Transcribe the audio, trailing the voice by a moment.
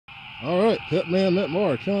All right, Pep Man Matt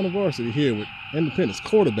Moore, Carolina Varsity here with Independence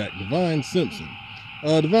quarterback Davyne Simpson.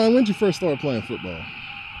 Davyne, when did you first start playing football?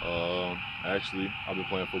 Actually, I've been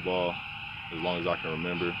playing football as long as I can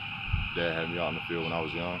remember. Dad had me out in the field when I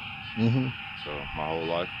was young, Mm-hmm. so my whole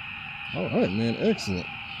life. All right, man, excellent.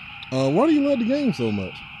 Why do you love the game so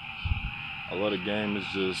much? I love the game.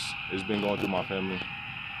 It's been going through my family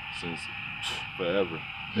since forever.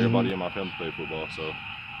 Everybody in my family played football, so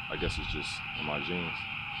I guess it's just in my genes.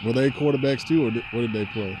 Were they quarterbacks too, or what did they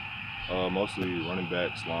play? Mostly running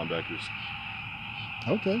backs, linebackers.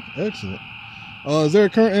 Okay, excellent. Is there a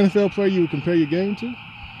current NFL player you would compare your game to?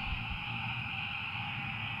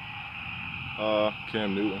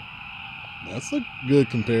 Cam Newton. That's a good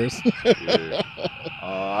comparison. Yeah.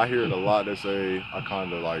 I hear it a lot. They say I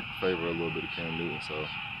kind of like favor a little bit of Cam Newton, so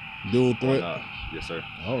Dual why threat. not? Yes, sir.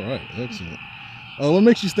 All right, excellent. What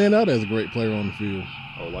makes you stand out as a great player on the field?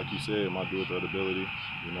 Oh, like you said, my dual threat ability.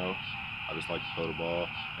 You know, I just like to throw the ball,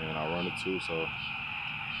 and I run it too. So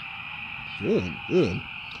Good, good.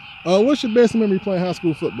 What's your best memory playing high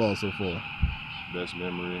school football so far? best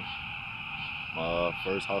memory, my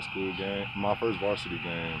first high school game, my first varsity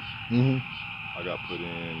game. Mm-hmm. I got put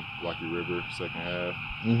in Rocky River second half.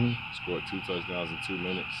 Mm-hmm. Scored 2 touchdowns in 2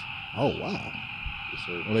 minutes. Oh wow. Yes,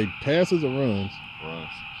 sir. Are they passes or runs? Runs.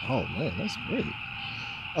 Oh man, that's great.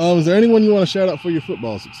 Is there anyone you want to shout out for your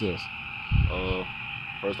football success?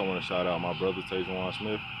 First, I want to shout out my brother Tajuan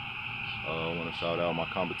Smith. I want to shout out my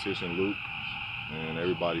competition Luke and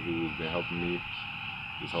everybody who's been helping me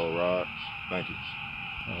this whole ride. Thank you.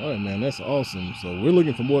 All right, man, that's awesome. So we're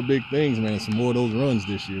looking for more big things, man. Some more of those runs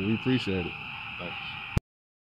this year. We appreciate it. Thank you.